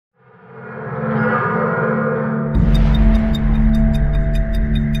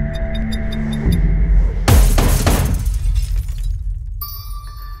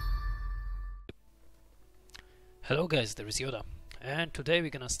guys, there is Yoda, and today we're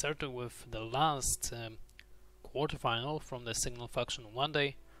gonna start with the last quarterfinal from the Signal Faction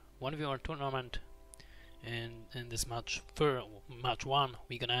 1-day 1v1 tournament. And in this match 1,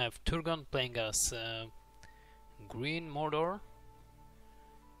 we're gonna have Turgon playing as Green Mordor,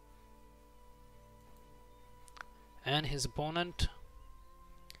 and his opponent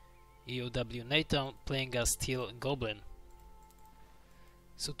EOW Nathan playing as Steel Goblin.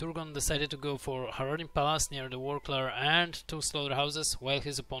 So Turgon decided to go for Haradrim Palace near the Warclare and 2 slaughterhouses, while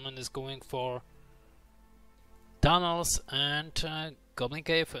his opponent is going for tunnels and Goblin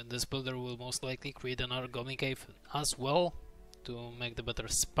Cave. This builder will most likely create another Goblin Cave as well to make the better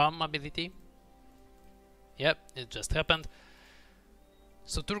spam ability. Yep, it just happened.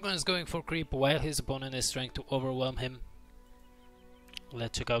 So Turgon is going for creep while his opponent is trying to overwhelm him.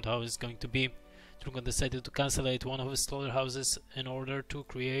 Let's check out how it's going to be. Turgon decided to cancellate one of his slaughterhouses in order to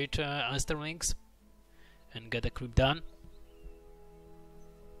create Asterlings and get a creep done.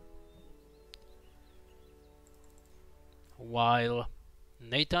 While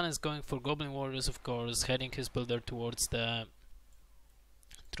Nathan is going for Goblin Warriors, of course, heading his builder towards the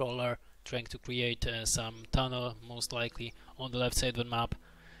Troller, trying to create some tunnel, most likely on the left side of the map.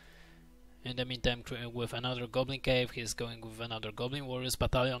 In the meantime, with another Goblin Cave, he's going with another Goblin Warriors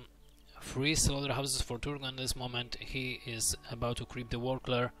battalion. 3 slaughterhouses for Turgon at this moment. He is about to creep the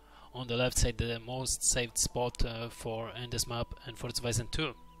Warclare on the left side, the most saved spot in this map and for Isen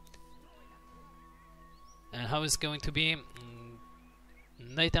II. And how it's going to be?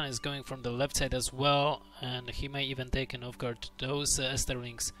 Nathan is going from the left side as well, and he may even take an off guard those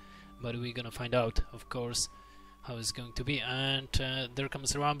Esterlings, but we're gonna find out, of course, how it's going to be. And there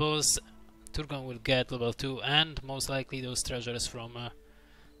comes Rambles. Turgon will get level 2 and most likely those treasures from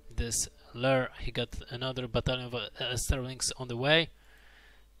this lair. He got another battalion of Esterlings on the way.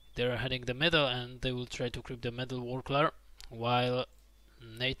 They're heading the middle and they will try to creep the middle Warclare, while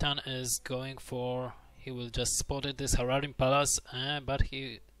Nathan is going for, he will just spotted this Haradrim Palace, but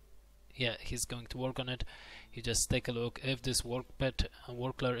he's going to work on it. He just take a look if this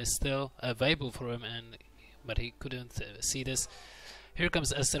Warclare is still available for him, but he couldn't see this. Here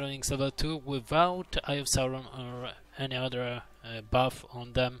comes Esterlings level 2 without Eye of Sauron or any other buff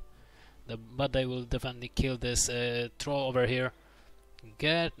on them, but they will definitely kill this troll over here.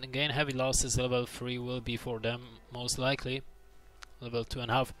 Gain heavy losses. Level 3 will be for them most likely. Level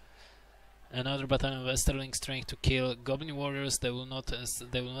 2.5. Another battalion of Esterlings trying to kill Goblin Warriors. They will not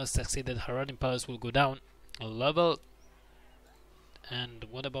succeed. That Haradrim Palace will go down a level. And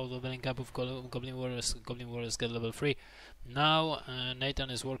what about leveling up of Goblin Warriors? Goblin Warriors get level 3. Now Nathan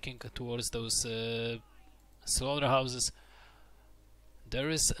is working towards those slaughterhouses. There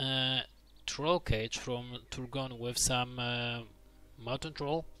is a troll cage from Turgon with some mountain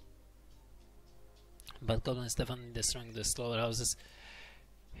troll, but Goblin is definitely destroying the slaughterhouses.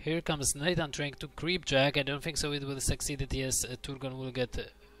 Here comes Nathan trying to creep Jack. I don't think so it will succeed. Yes, Turgon will get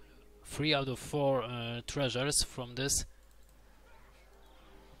 3 out of 4 treasures from this,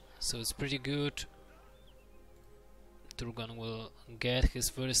 so it's pretty good. Turgon will get his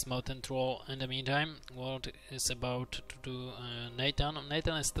first mountain troll. In the meantime, what is about to do Nathan?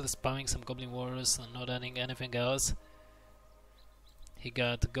 Nathan is still spamming some Goblin Warriors and not adding anything else. He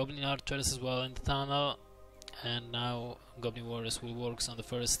got Goblin Archers as well in the tunnel, and now Goblin Warriors will work on the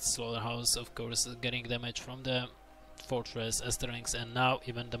first slaughterhouse, of course, getting damage from the fortress, Esterlings, and now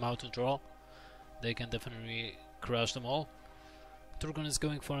even the mountain troll. They can definitely crush them all. Turgon is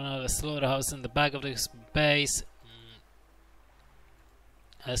going for another slaughterhouse in the back of this base.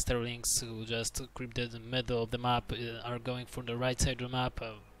 Esterlings, who just creeped in the middle of the map, are going for the right side of the map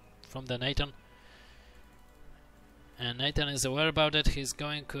from the Nathan. And Nathan is aware about it. He's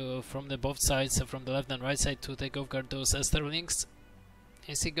going from the both sides, from the left and right side, to take off guard those Esterlings.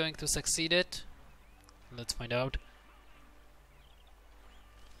 Is he going to succeed it? Let's find out.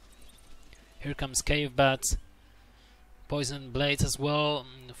 Here comes Cave Bats. Poison Blades as well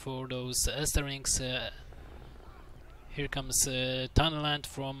for those Esterlings. Here comes Tunneland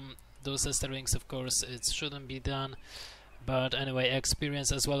from those Esterlings. Of course, it shouldn't be done, but anyway, experience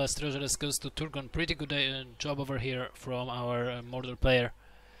as well as treasures goes to Turgon. Pretty good job over here from our Mordor player.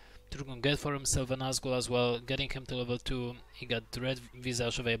 Turgon get for himself an Nazgul as well, getting him to level 2. He got Red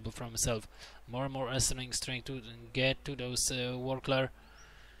Visage available for himself. More and more Esterlings trying to get to those Warclare.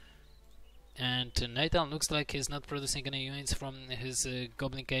 And Nathan looks like he's not producing any units from his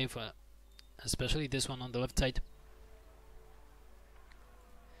Goblin Cave, especially this one on the left side.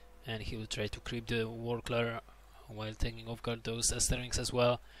 And he will try to creep the Warclare while taking off guard those Esterlings as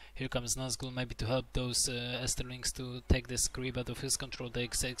well. Here comes Nazgul, maybe to help those Esterlings to take this creep out of his control. The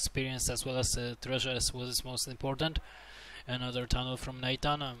experience as well as treasures was most important. Another tunnel from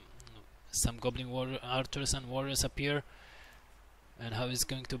Nathan. Some Goblin archers and warriors appear. And how it's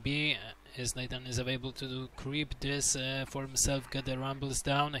going to be is Nathan is able to creep this for himself, get the rumbles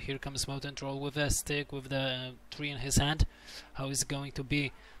down. Here comes Mountain Troll with a stick, with the tree in his hand. How is it going to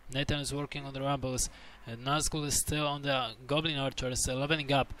be? Nathan is working on the rumbles. Nazgul is still on the Goblin archers,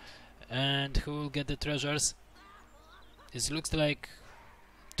 leveling up. And who will get the treasures? It looks like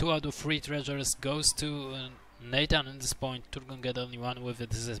 2 out of 3 treasures goes to Nathan at this point. Turgon get only one with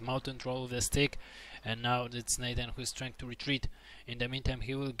it. This is Mountain Troll with a stick. And now it's Nathan who is trying to retreat. In the meantime,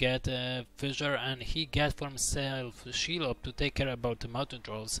 he will get a fissure, and he gets for himself Shelob to take care about the Mountain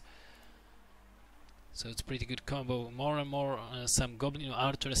Trolls. So it's pretty good combo. More and more some Goblin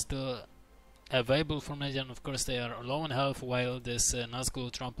archers still available from Nathan. Of course, they are low on health, while this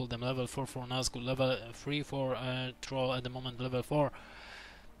Nazgul trampled them. Level 4 for Nazgul, level 3 for Troll at the moment, level 4.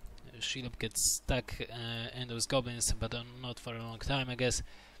 Shelob gets stuck in those goblins, but not for a long time, I guess.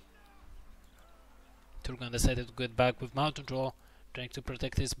 Turgon decided to get back with Mountain Troll, trying to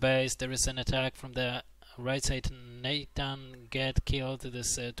protect his base. There is an attack from the right side. Nathan get killed.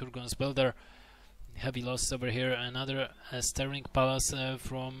 This Turgon's builder. Heavy losses over here. Another Stirring Palace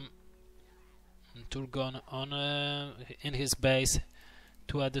from Turgon on in his base.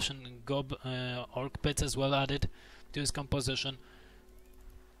 2 additional orc pits as well added to his composition.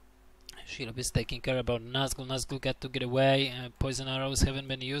 Shelob is taking care about Nazgul. Nazgul got to get away. Poison arrows haven't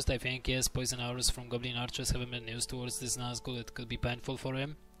been used, I think. Yes, poison arrows from Goblin archers haven't been used towards this Nazgul. It could be painful for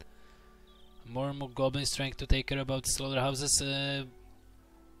him. More and more goblins trying to take care about slaughterhouses.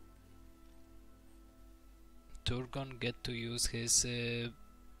 Turgon get to use his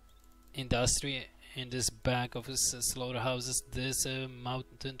industry in this back of his slaughterhouses. This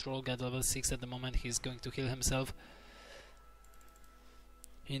Mountain Troll got level 6 at the moment. He's going to heal himself.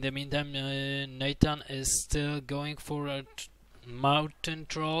 In the meantime, Nathan is still going for Mountain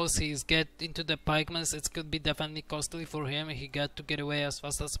Trolls. He's get into the pikemen. It could be definitely costly for him. He got to get away as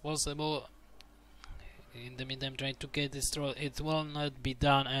fast as possible. In the meantime, trying to get this troll. It will not be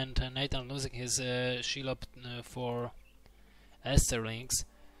done, and Nathan losing his Shelob for Esterlings.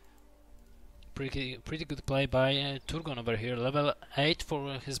 Pretty good play by Turgon over here. Level 8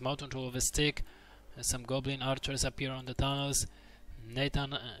 for his Mountain Troll with a stick. Some Goblin archers appear on the tunnels.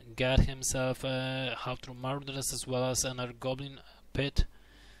 Nathan got himself half-true murderers as well as another Goblin pit.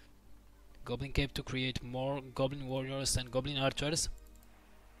 Goblin cave to create more Goblin warriors and Goblin archers.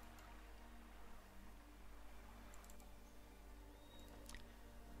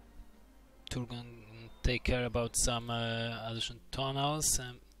 Turgon take care about some additional tunnels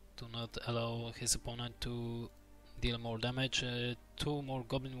to not allow his opponent to deal more damage. 2 more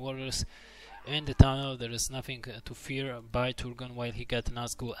Goblin warriors in the tunnel. There is nothing to fear by Turgon, while he got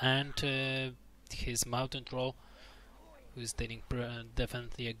Nazgul and his Mountain Troll, who is taking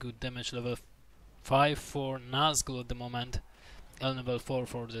definitely a good damage. Level 5 for Nazgul at the moment, and level 4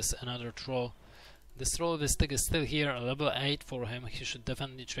 for this another Troll. This Troll with the stick is still here, level 8 for him. He should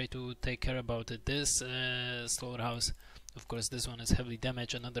definitely try to take care about it. This slaughterhouse, of course, this one is heavily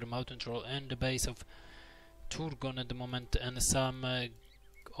damaged. Another Mountain Troll and the base of Turgon at the moment, and some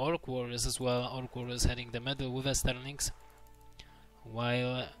Orc warriors as well. Orc warriors heading the middle with Esterlings,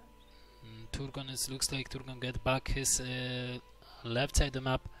 while Turgon looks like Turgon get back his left side of the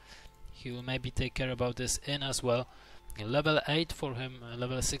map. He will maybe take care about this inn as well. Level 8 for him,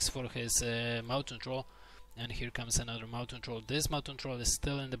 level 6 for his Mountain Troll, and here comes another Mountain Troll. This Mountain Troll is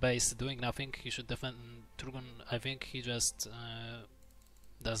still in the base doing nothing. He should defend Turgon. I think he just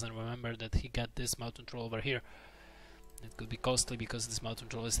doesn't remember that he got this Mountain Troll over here. It could be costly because this Mountain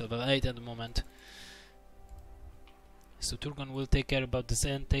Troll is level 8 at the moment. So Turgon will take care about this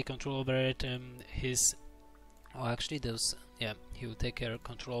and take control over it. He will take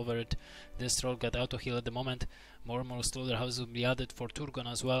control over it. This troll got auto heal at the moment. More and more slaughterhouses will be added for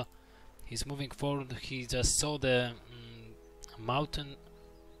Turgon as well. He's moving forward. He just saw the mountain,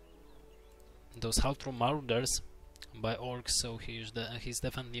 those half-true marauders by orcs, so he's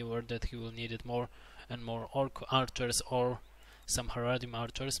definitely aware that he will need it more and more orc archers or some Haradim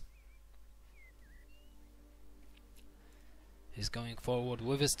archers. He's going forward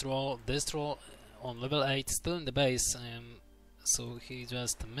with his troll. This troll on level 8, still in the base, so he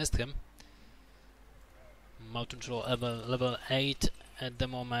just missed him. Mountain Troll level 8 at the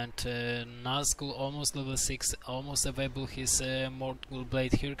moment. Nazgul almost level 6, almost available his Mordor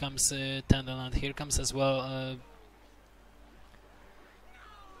blade. Here comes Tenderland, here comes as well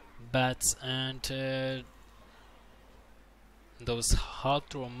Bats and those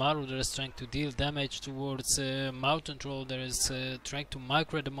half-troll marauders trying to deal damage towards Mountain Troll. There is trying to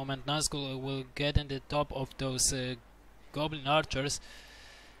micro at the moment. Nazgul will get in the top of those Goblin archers.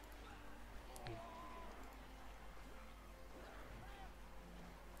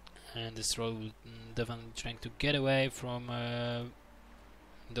 And this troll will definitely trying to get away from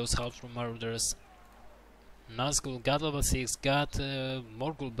those half-troll marauders. Nazgul got level 6, got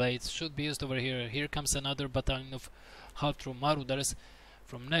Morgul blades, should be used over here. Here comes another battalion of half-troll marauders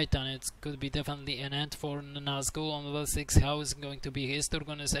from Nathan. It could be definitely an end for Nazgul on level 6. How is it going to be? His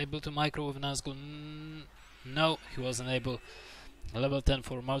Turgon is able to micro with Nazgul. No, he wasn't able. Level 10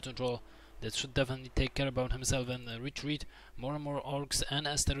 for Mountain Troll. That should definitely take care about himself and retreat. More and more orcs and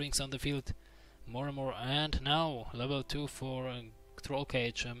Aster-wings on the field. More and more, and now level 2 for Troll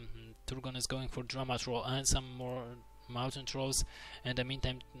Cage. Turgon is going for Drama Troll and some more Mountain Trolls. In the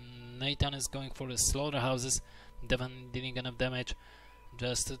meantime, Nathan is going for the Slaughterhouses, definitely dealing enough damage.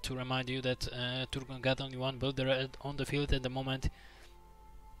 Just to remind you that Turgon got only one builder on the field at the moment.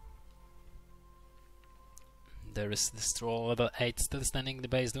 There is this troll level 8 still standing in the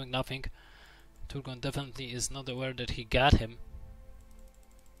base doing nothing. Turgon definitely is not aware that he got him.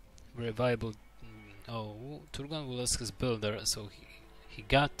 Very viable. Oh, Turgon will lose his builder, so he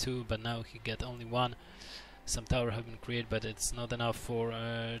got two, but now he got only one. Some tower have been created, but it's not enough for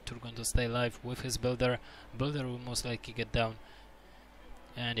Turgon to stay alive with his builder. Builder will most likely get down.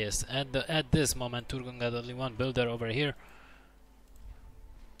 And yes, at this moment Turgon got only one builder over here.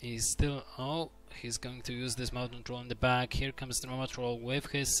 He's still... oh, he's going to use this Mountain Troll in the back. Here comes the Drama Troll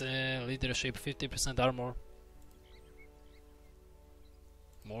with his leadership, 50% armor.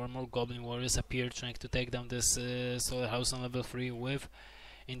 More and more Goblin warriors appear trying to take down this solar house on level 3 with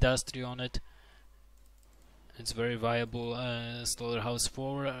industry on it. It's very viable slaughterhouse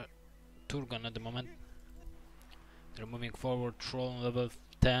for Turgon at the moment. They're moving forward. Troll on level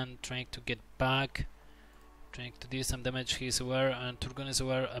 10 trying to get back, trying to do some damage. He's aware, and Turgon is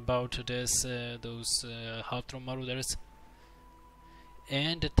aware about this those half-troll marauders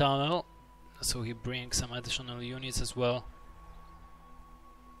in the tunnel, so he brings some additional units as well.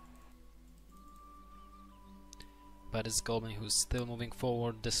 But it's Goblin who's still moving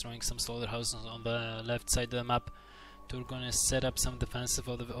forward, destroying some slaughterhouses on the left side of the map. Turgon has set up some defensive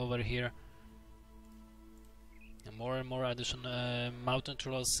over here. And more additional Mountain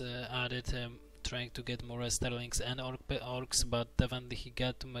Trolls added, trying to get more Sterlings and Orcs, but definitely he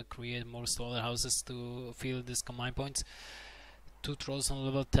got to create more slaughterhouses to fill these combine points. 2 Trolls on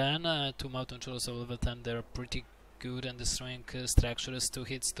level 10, 2 Mountain Trolls on level 10, they're pretty good and destroying structures. 2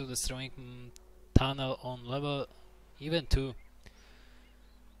 hits to destroying tunnel on level even 2.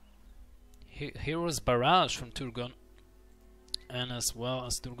 Here was Barrage from Turgon, and as well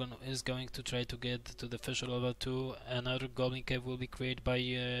as Turgon is going to try to get to the Fissure level 2, another Goblin Cave will be created by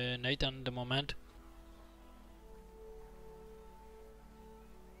Nathan at the moment.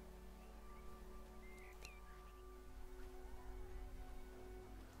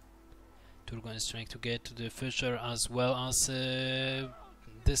 Turgon is trying to get to the Fissure as well as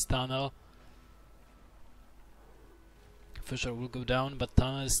this tunnel. Fissure will go down, but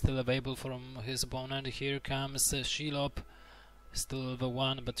tunnel is still available from his opponent. Here comes Shelob, still level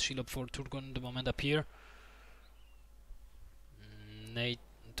 1, but Shelob for Turgon at the moment appear.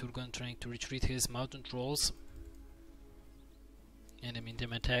 Turgon trying to retreat his Mountain Trolls. In the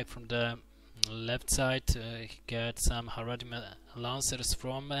meantime, attack from the left side. He got some Haradim Lancers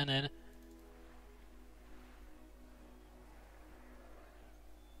from NN.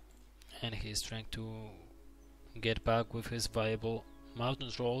 And he's trying to get back with his viable Mountain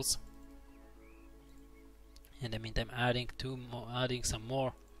Trolls. In the meantime, adding some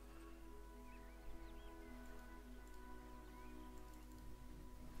more.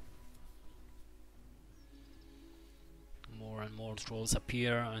 More and more trolls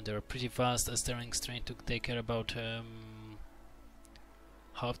appear, and they're pretty fast as they're trying to take care about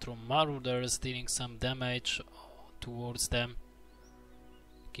half-troll marauders, dealing some damage towards them.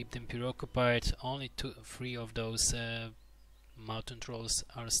 Keep them preoccupied. Only 3 of those Mountain Trolls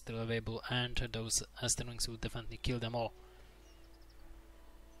are still available, and those Aster-wings will definitely kill them all.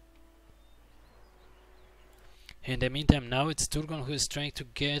 In the meantime, now it's Turgon who is trying to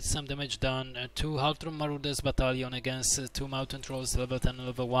get some damage done. 2 half-troll marauders battalion against 2 Mountain Trolls, level 10 and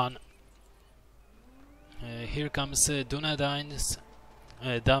level 1. Here comes Dunadine's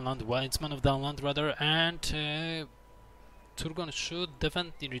Downland, Wildsman of Downland rather, and Turgon should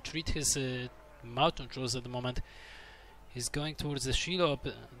definitely retreat his Mountain Trolls at the moment. He's going towards the Shelob.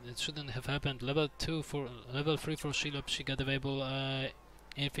 It shouldn't have happened. Level 3 for Shelob. She got available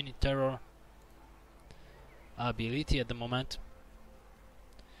Infinite Terror ability at the moment.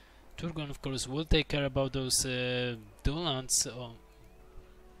 Turgon, of course, will take care about those Dulands,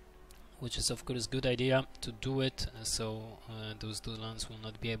 which is of course good idea to do it, so those Dulands will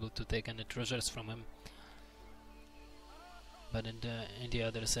not be able to take any treasures from him. But in the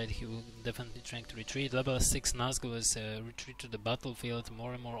other side, he will definitely try to retreat. Level 6 Nazgul is retreat to the battlefield.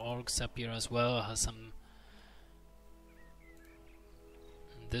 More and more orcs appear as well. Has some.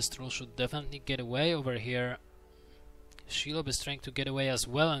 This troll should definitely get away over here. Shelob is trying to get away as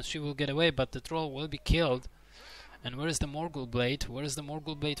well, and she will get away, but the troll will be killed. And where is the Morgul Blade? Where is the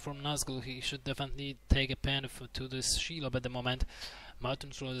Morgul Blade from Nazgul? He should definitely take a pen to this Shelob at the moment. Mountain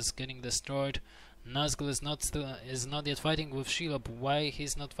Troll is getting destroyed. Nazgul is not yet fighting with Shelob. Why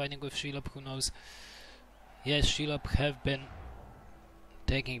he's not fighting with Shelob? Who knows? Yes, Shelob have been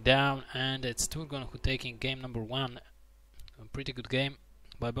taken down, and it's Turgon who taking game number 1. A pretty good game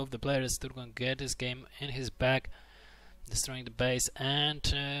by both the players. Turgon get this game in his bag, destroying the base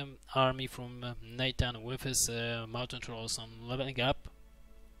and army from Nathan with his mountain trolls on leveling up.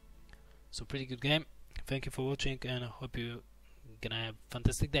 So pretty good game. Thank you for watching, and I hope you gonna have a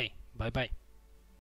fantastic day. Bye bye.